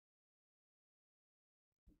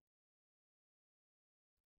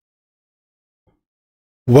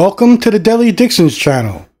Welcome to the Deli Dixons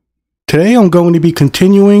channel. Today I'm going to be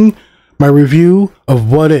continuing my review of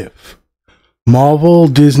What If. Marvel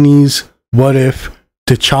Disney's What If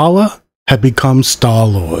T'Challa had become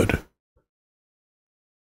Star-Lord.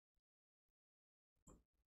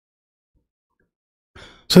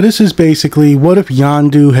 So this is basically what if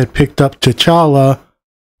Yondu had picked up T'Challa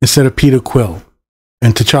instead of Peter Quill,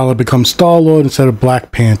 and T'Challa becomes Star-Lord instead of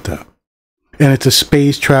Black Panther. And it's a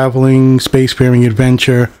space-traveling, space-faring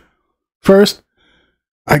adventure. First,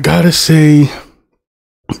 I gotta say,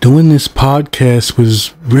 doing this podcast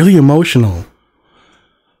was really emotional.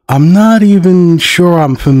 I'm not even sure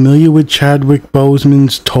I'm familiar with Chadwick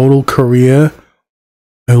Boseman's total career.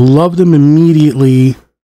 I loved him immediately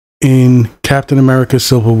in Captain America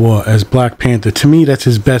Civil War as Black Panther. To me, that's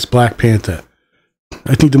his best Black Panther.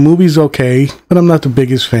 I think the movie's okay, but I'm not the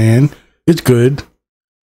biggest fan. It's good.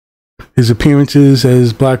 His appearances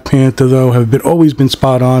as Black Panther, though, have always been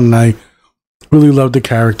spot on, and I really love the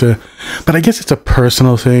character. But I guess it's a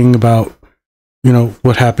personal thing about,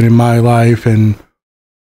 what happened in my life, and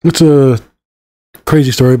it's a crazy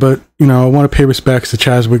story, but, I want to pay respects to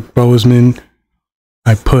Chadwick Boseman.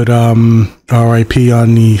 I put R.I.P.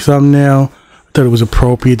 on the thumbnail. I thought it was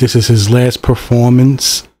appropriate. This is his last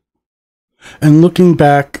performance. And looking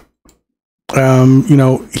back,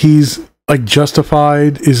 he's like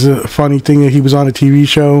Justified is a funny thing that he was on a TV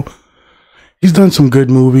show. He's done some good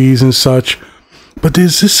movies and such, but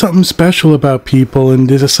there's just something special about people, and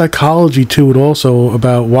there's a psychology to it also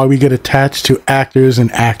about why we get attached to actors and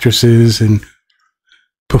actresses and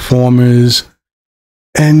performers.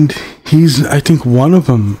 And he's, I think, one of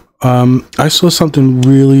them. I saw something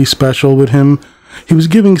really special with him. He was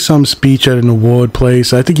giving some speech at an award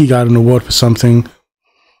place. I think he got an award for something.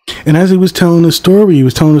 And as he was telling the story,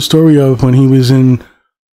 of when he was in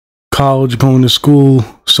college going to school,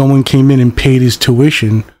 someone came in and paid his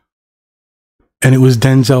tuition. And it was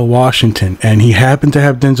Denzel Washington. And he happened to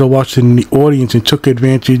have Denzel Washington in the audience and took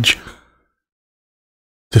advantage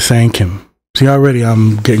to thank him. See, already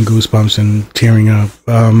I'm getting goosebumps and tearing up.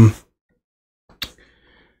 I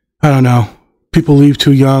don't know. People leave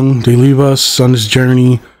too young. They leave us on this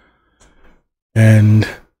journey. And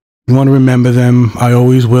you want to remember them. I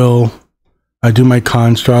always will. I do my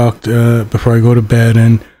construct before I go to bed.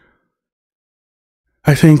 And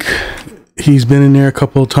I think he's been in there a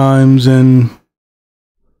couple of times. And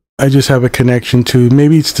I just have a connection to,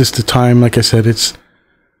 maybe it's just the time. Like I said, it's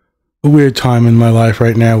a weird time in my life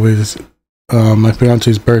right now with my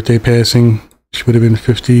fiance's birthday passing. She would have been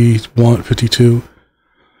 51, 52.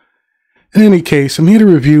 In any case, I'm here to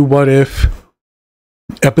review What If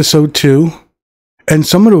Episode 2. And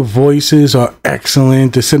some of the voices are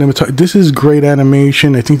excellent. The cinematography, this is great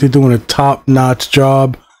animation. I think they're doing a top-notch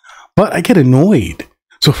job. But I get annoyed.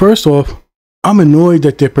 So first off, I'm annoyed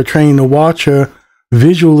that they're portraying the Watcher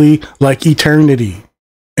visually like eternity.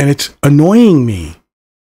 And it's annoying me.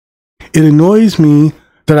 It annoys me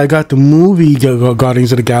that I got the movie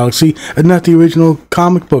Guardians of the Galaxy and not the original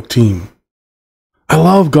comic book team. I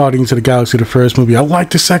love Guardians of the Galaxy, the first movie. I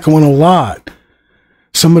like the second one a lot.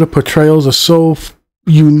 Some of the portrayals are so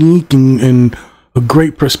unique and a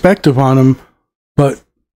great perspective on them, but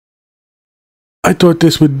I thought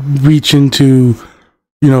this would reach into,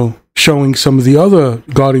 showing some of the other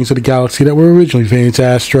Guardians of the Galaxy that were originally Vance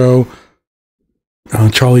Astro,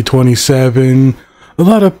 Charlie 27, a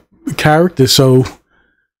lot of characters. So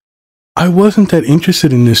I wasn't that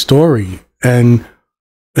interested in this story. And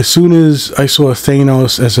as soon as I saw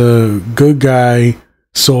Thanos as a good guy,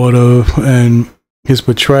 sort of, and his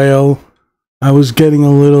portrayal, I was getting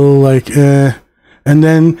a little like, eh. And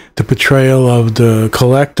then the portrayal of the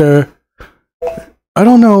Collector. I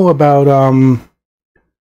don't know about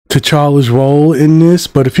T'Challa's role in this,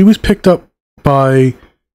 but if he was picked up by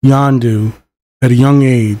Yondu at a young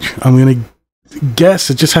age, I'm going to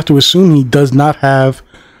guess, I just have to assume he does not have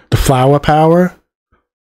the flower power.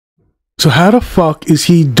 So how the fuck is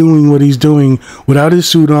he doing what he's doing without his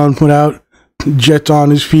suit on, without jets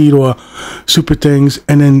on his feet or super things?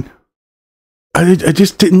 And then I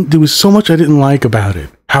just didn't, there was so much I didn't like about it.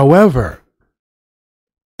 However,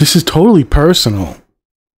 this is totally personal.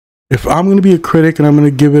 If I'm going to be a critic and I'm going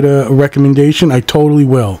to give it a recommendation, I totally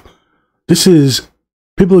will.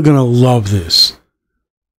 People are going to love this.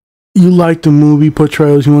 You like the movie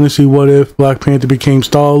portrayals, you want to see What If Black Panther became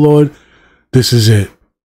Star-Lord, this is it.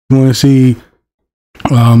 You want to see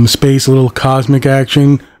space, a little cosmic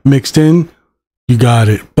action mixed in, you got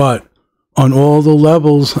it. But on all the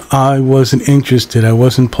levels, I wasn't interested. I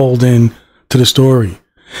wasn't pulled in to the story.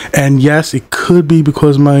 And yes, it could be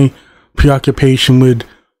because my preoccupation with,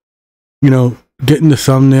 getting the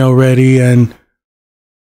thumbnail ready and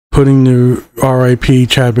putting the R.I.P.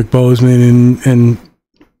 Chadwick Boseman and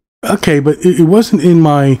okay, but it wasn't in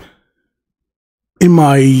my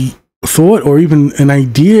thought or even an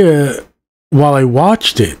idea while I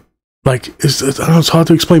watched it. Like, I don't know, it's hard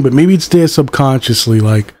to explain, but maybe it's there subconsciously.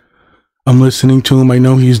 Like, I'm listening to him. I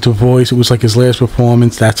know he's the voice. It was like his last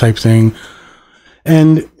performance, that type thing.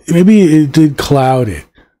 And maybe it did cloud it.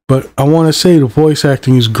 But I want to say the voice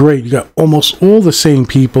acting is great. You got almost all the same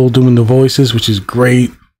people doing the voices, which is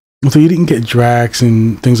great. So you didn't get Drax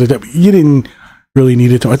and things like that. But you didn't really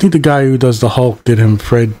need it. I think the guy who does the Hulk did him,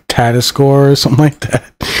 Fred Tatasciore or something like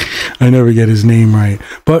that. I never get his name right.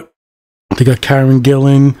 But they got Karen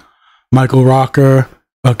Gillan, Michael Rooker.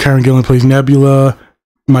 Karen Gillan plays Nebula.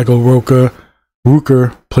 Michael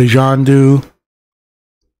Rooker plays Yondu.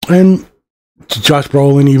 And Josh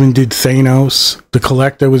Brolin even did Thanos. The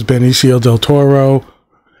Collector was Benicio del Toro.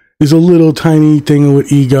 There's a little tiny thing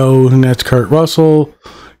with Ego, and that's Kurt Russell.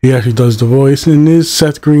 He actually does the voice. And there's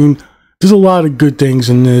Seth Green. There's a lot of good things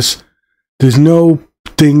in this. There's no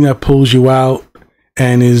thing that pulls you out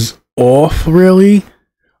and is off, really.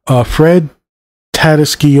 Fred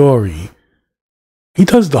Tatasciore. He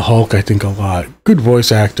does the Hulk, I think, a lot. Good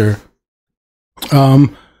voice actor.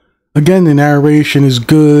 Again, the narration is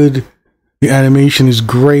good. The animation is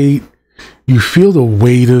great. You feel the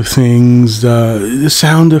weight of things. The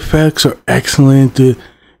sound effects are excellent.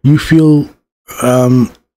 You feel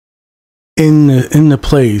in the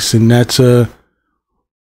place, and that's a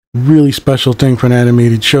really special thing for an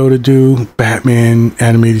animated show to do. Batman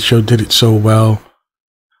animated show did it so well.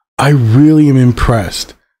 I really am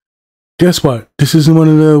impressed. Guess what? This isn't one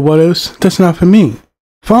of the what ifs. That's not for me.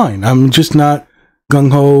 Fine. I'm just not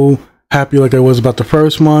gung-ho happy like I was about the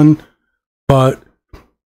first one. But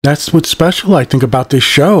that's what's special, I think, about this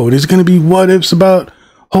show. There's going to be what ifs about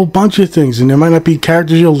a whole bunch of things. And there might not be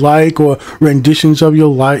characters you'll like or renditions of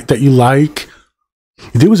that you like.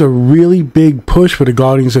 There was a really big push for the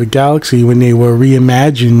Guardians of the Galaxy when they were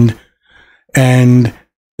reimagined. And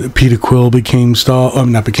Peter Quill became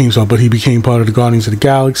not became star, but he became part of the Guardians of the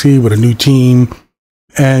Galaxy with a new team.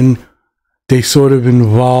 And they sort of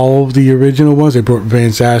involved the original ones. They brought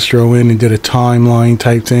Vance Astro in and did a timeline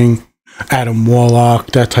type thing. Adam Warlock,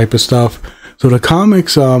 that type of stuff. So the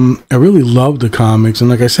comics, I really love the comics. And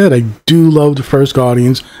like I said, I do love the first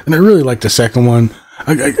Guardians. And I really like the second one.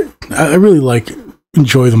 I really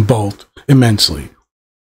enjoy them both immensely.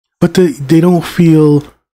 But they don't feel...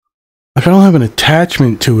 Like, I don't have an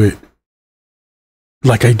attachment to it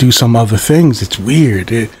like I do some other things. It's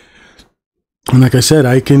weird. And like I said,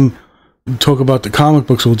 I can talk about the comic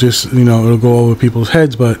books. We'll just, it'll go over people's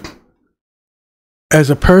heads. But as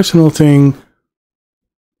a personal thing,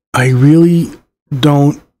 I really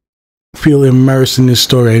don't feel immersed in this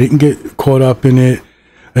story. I didn't get caught up in it.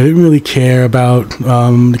 I didn't really care about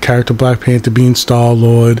the character Black Panther being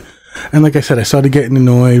Star-Lord. And like I said, I started getting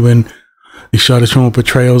annoyed when they started showing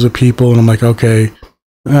portrayals of people, and I'm like, okay,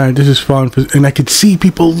 all right, this is fun. And I could see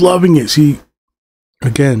people loving it. See,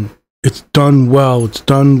 again, it's done well. It's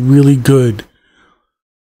done really good.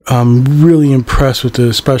 I'm really impressed with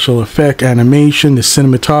the special effect, animation, the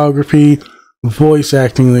cinematography, voice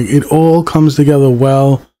acting. Like, it all comes together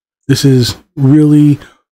well. This is really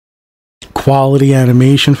quality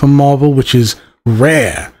animation from Marvel, which is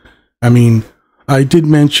rare. I mean, I did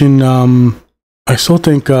mention... I still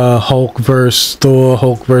think Hulk vs. Thor,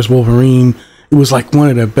 Hulk vs. Wolverine, it was like one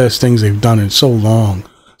of the best things they've done in such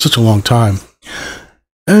a long time.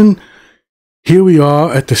 And here we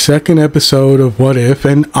are at the second episode of What If,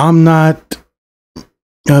 and I'm not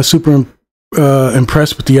super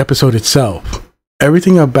impressed with the episode itself.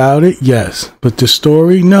 Everything about it, yes, but the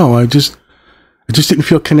story, no. I just didn't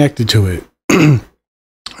feel connected to it.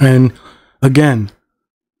 And again,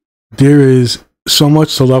 there is so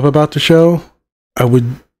much to love about the show. I would,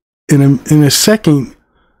 in a second,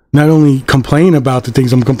 not only complain about the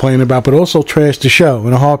things I'm complaining about, but also trash the show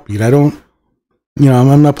in a heartbeat. I don't,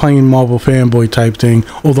 I'm not playing Marvel fanboy type thing,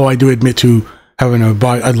 although I do admit to having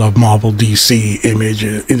I love Marvel, DC, Image,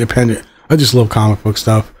 Independent. I just love comic book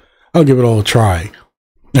stuff. I'll give it all a try.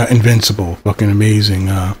 Invincible, fucking amazing.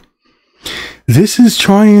 This is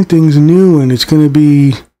trying things new, and it's going to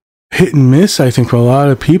be hit and miss, I think, for a lot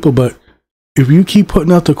of people, but if you keep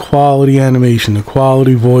putting out the quality animation, the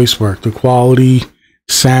quality voice work, the quality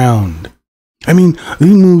sound. I mean, he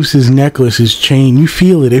moves his necklace, his chain. You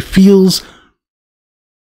feel it. It feels,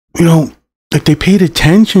 like they paid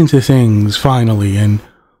attention to things finally and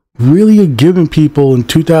really are giving people in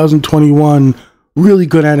 2021 really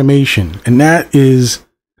good animation. And that is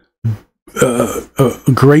a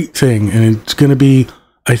great thing. And it's going to be,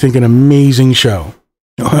 I think, an amazing show.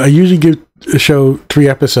 I usually give a show 3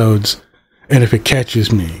 episodes, and if it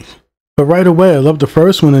catches me. But right away, I loved the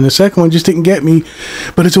first one, and the second one just didn't get me.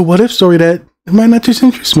 But it's a what-if story that might not just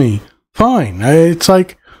interest me. Fine. It's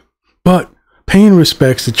like, but paying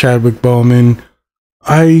respects to Chadwick Boseman,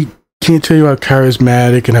 I can't tell you how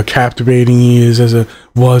charismatic and how captivating he is as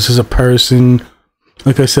a person.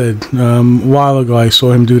 Like I said, a while ago, I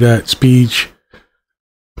saw him do that speech,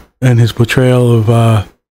 and his portrayal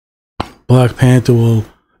of Black Panther will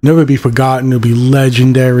never be forgotten. It'll be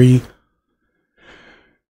legendary.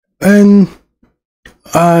 And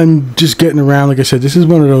I'm just getting around. Like I said, this is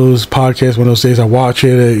one of those podcasts, one of those days I watch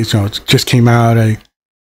it. It just came out.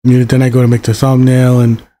 Then I go to make the thumbnail,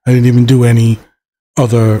 and I didn't even do any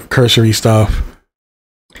other cursory stuff.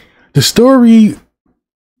 The story,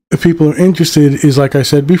 if people are interested, is like I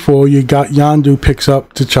said before, you got Yondu picks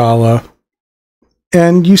up T'Challa,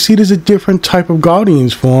 and you see there's a different type of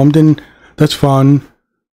Guardians formed, and that's fun.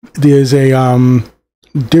 There's a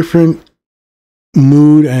different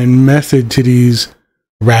mood and method to these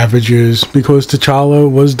Ravagers, because T'Challa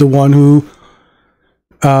was the one who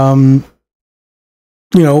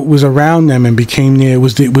was around them and became there,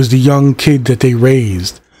 was the young kid that they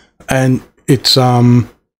raised. And it's hinted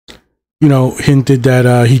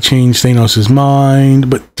that he changed Thanos' mind,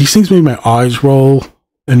 but these things made my eyes roll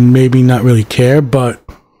and made me not really care. But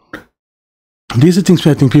these are things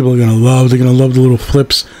I think people are gonna love. They're gonna love the little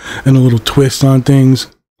flips and the little twists on things.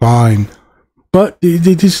 Fine. But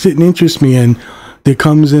they just didn't interest me, and there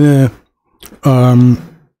comes in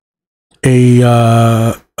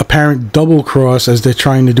a apparent double cross as they're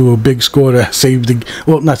trying to do a big score to save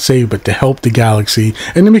to help the galaxy,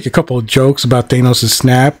 and they make a couple of jokes about Thanos'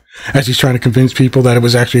 snap as he's trying to convince people that it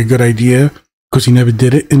was actually a good idea because he never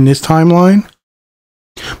did it in this timeline.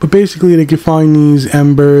 But basically, they could find these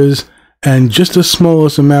embers, and just the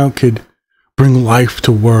smallest amount could bring life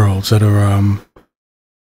to worlds that are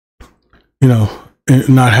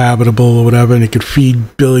not habitable or whatever, and it could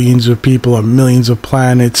feed billions of people on millions of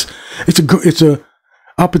planets. It's a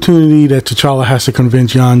opportunity that T'Challa has to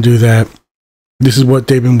convince Yondu that this is what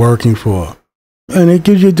they've been working for, and it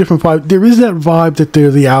gives you a different vibe. There is that vibe that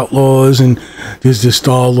they're the outlaws, and there's this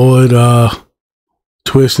Star-Lord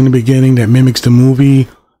twist in the beginning that mimics the movie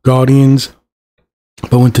Guardians.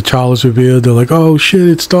 But when T'Challa's revealed, they're like, "Oh shit,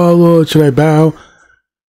 it's Star-Lord. Should I bow?"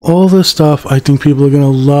 All this stuff I think people are gonna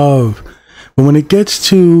love. But when it gets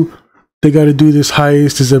to, they got to do this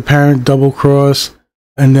heist, there's an apparent double cross,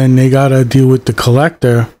 and then they got to deal with the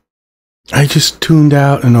Collector, I just tuned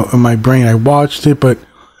out in my brain. I watched it, but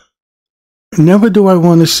never do I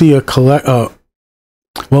want to see a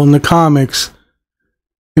well, in the comics,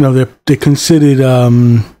 they're considered,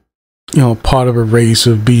 part of a race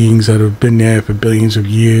of beings that have been there for billions of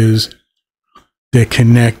years. They're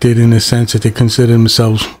connected in the sense that they consider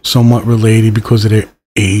themselves somewhat related because of their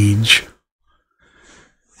age.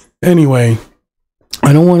 Anyway,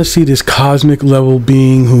 I don't want to see this cosmic level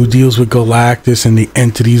being who deals with Galactus and the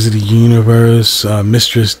entities of the universe,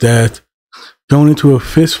 Mistress Death, going into a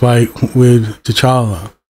fist fight with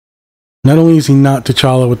T'Challa. Not only is he not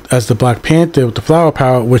T'Challa as the Black Panther with the flower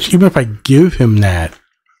power, which even if I give him that,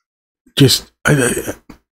 I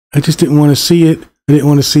just didn't want to see it. I didn't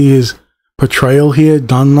want to see his portrayal here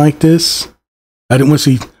done like this. I didn't want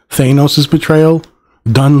to see Thanos' portrayal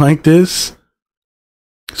done like this.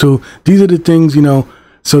 So these are the things,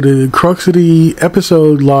 so the crux of the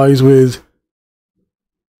episode lies with,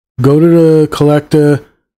 go to the Collector.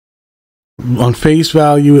 On face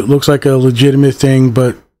value, it looks like a legitimate thing,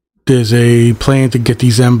 but there's a plan to get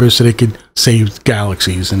these embers so they could save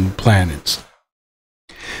galaxies and planets.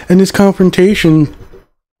 And this confrontation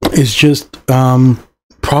is just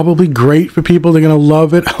probably great for people. They're going to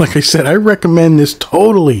love it. Like I said, I recommend this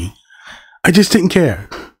totally. I just didn't care.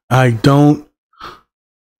 I don't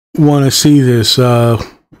want to see this, Elders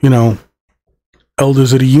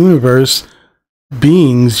of the Universe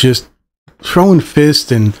beings just throwing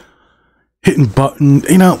fists and hitting buttons.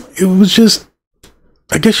 It was just,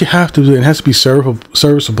 I guess you have to do it. It has to be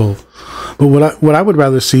serviceable. But what I would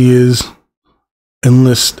rather see is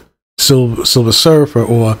enlist Silver Surfer,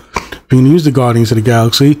 or if you're going to use the Guardians of the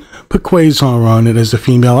Galaxy, put Quasar on it as the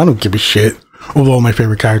female. I don't give a shit. Although my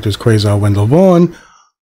favorite character is Quasar Wendell Vaughn.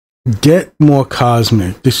 Get more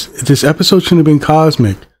cosmic. This episode shouldn't have been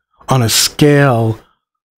cosmic on a scale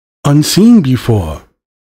unseen before.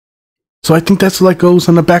 So I think that's like goes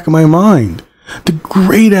on the back of my mind. The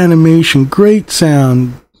great animation, great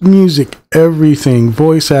sound, music, everything,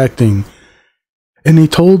 voice acting. And they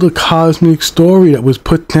told a cosmic story that was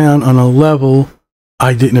put down on a level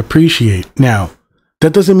I didn't appreciate. Now,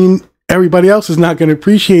 that doesn't mean everybody else is not going to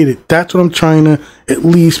appreciate it. That's what I'm trying to at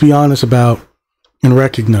least be honest about and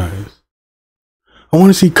recognize. I want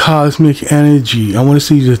to see cosmic energy. I want to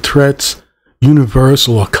see the threats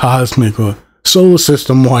universal or cosmic or solar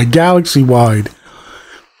system wide, galaxy wide.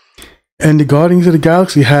 And the Guardians of the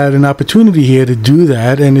Galaxy had an opportunity here to do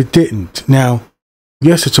that, and it didn't. Now,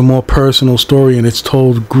 yes, it's a more personal story, and it's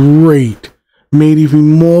told great, made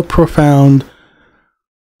even more profound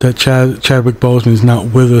that Chadwick Boseman is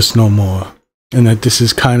not with us no more, and that this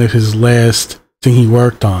is kind of his last thing he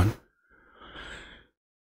worked on.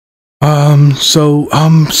 So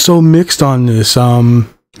I'm so mixed on this. I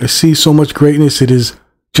see so much greatness. It is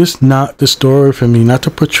just not the story for me, not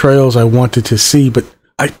the portrayals I wanted to see, but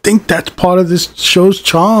I think that's part of this show's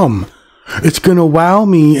charm. It's going to wow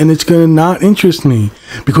me and it's going to not interest me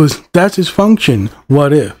because that's its function.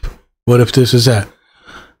 What if? What if this is that?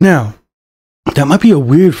 Now, that might be a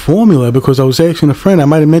weird formula because I was asking a friend, I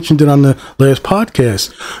might have mentioned it on the last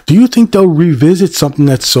podcast. Do you think they'll revisit something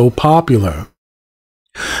that's so popular?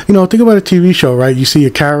 You know, think about a TV show, right? You see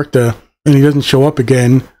a character and he doesn't show up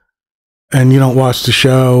again and you don't watch the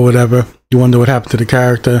show or whatever. You wonder what happened to the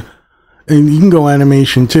character. And you can go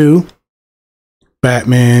animation too.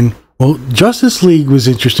 Batman. Well, Justice League was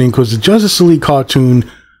interesting because the Justice League cartoon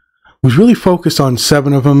was really focused on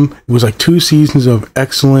 7 of them. It was like 2 seasons of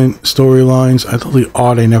excellent storylines. I thought the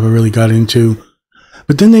art I never really got into.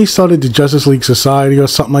 But then they started the Justice League Society or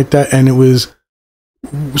something like that, and it was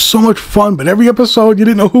so much fun. But every episode, you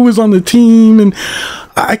didn't know who was on the team. And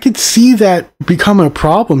I could see that becoming a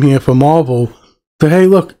problem here for Marvel. That, hey,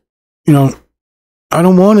 look, you know, I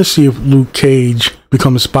don't want to see if Luke Cage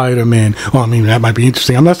becomes Spider-Man. Well, I mean, that might be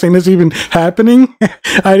interesting. I'm not saying that's even happening.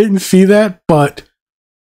 I didn't see that, but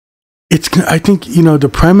I think, you know, the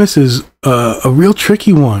premise is a real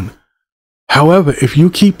tricky one. However, if you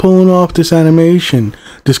keep pulling off this animation,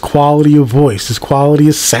 this quality of voice, this quality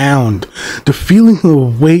of sound, the feeling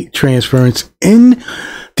of weight transference in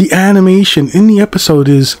the animation, in the episode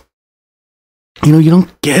is, you know, you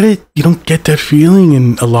don't get it. You don't get that feeling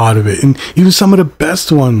in a lot of it. And even some of the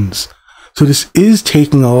best ones. So this is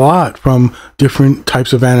taking a lot from different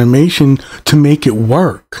types of animation to make it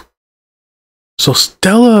work. So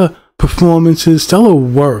stellar performances, stellar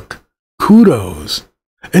work. Kudos.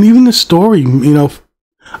 And even the story, you know,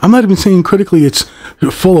 I'm not even saying critically it's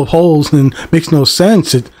full of holes and makes no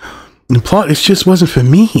sense. The plot, it just wasn't for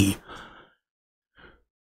me.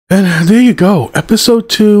 And there you go. Episode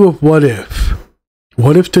 2 of What If.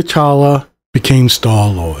 What if T'Challa became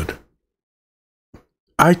Star-Lord?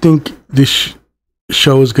 I think this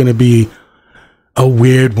show is going to be a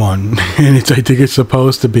weird one. And I think it's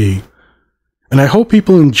supposed to be. And I hope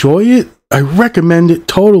people enjoy it. I recommend it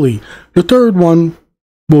totally. The third one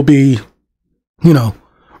will be, you know,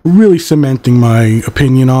 really cementing my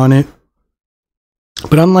opinion on it.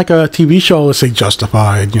 But unlike a TV show, let's say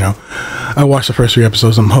Justified, you know, I watched the first 3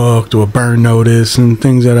 episodes, I'm hooked, or Burn Notice, and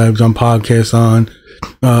things that I've done podcasts on,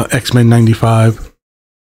 X-Men 95.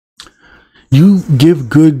 You give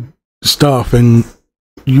good stuff and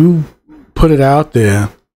you put it out there.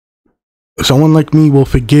 Someone like me will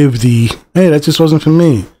forgive hey, that just wasn't for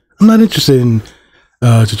me. I'm not interested in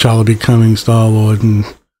T'Challa becoming Star-Lord and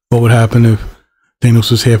what would happen if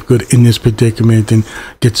Thanos was half good in this predicament and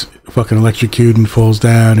gets fucking electrocuted and falls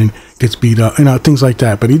down and gets beat up, you know, things like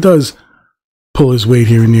that. But he does pull his weight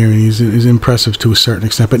here and there, and he's impressive to a certain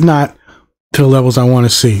extent, but not to the levels I want to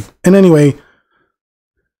see. And anyway,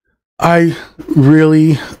 I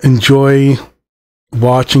really enjoy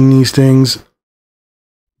watching these things.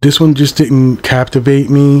 This one just didn't captivate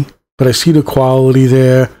me, but I see the quality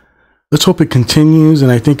there. Let's hope it continues,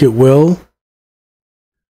 and I think it will.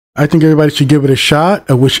 I think everybody should give it a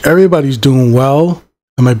shot. I wish everybody's doing well.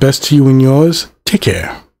 And my best to you and yours. Take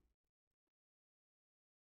care.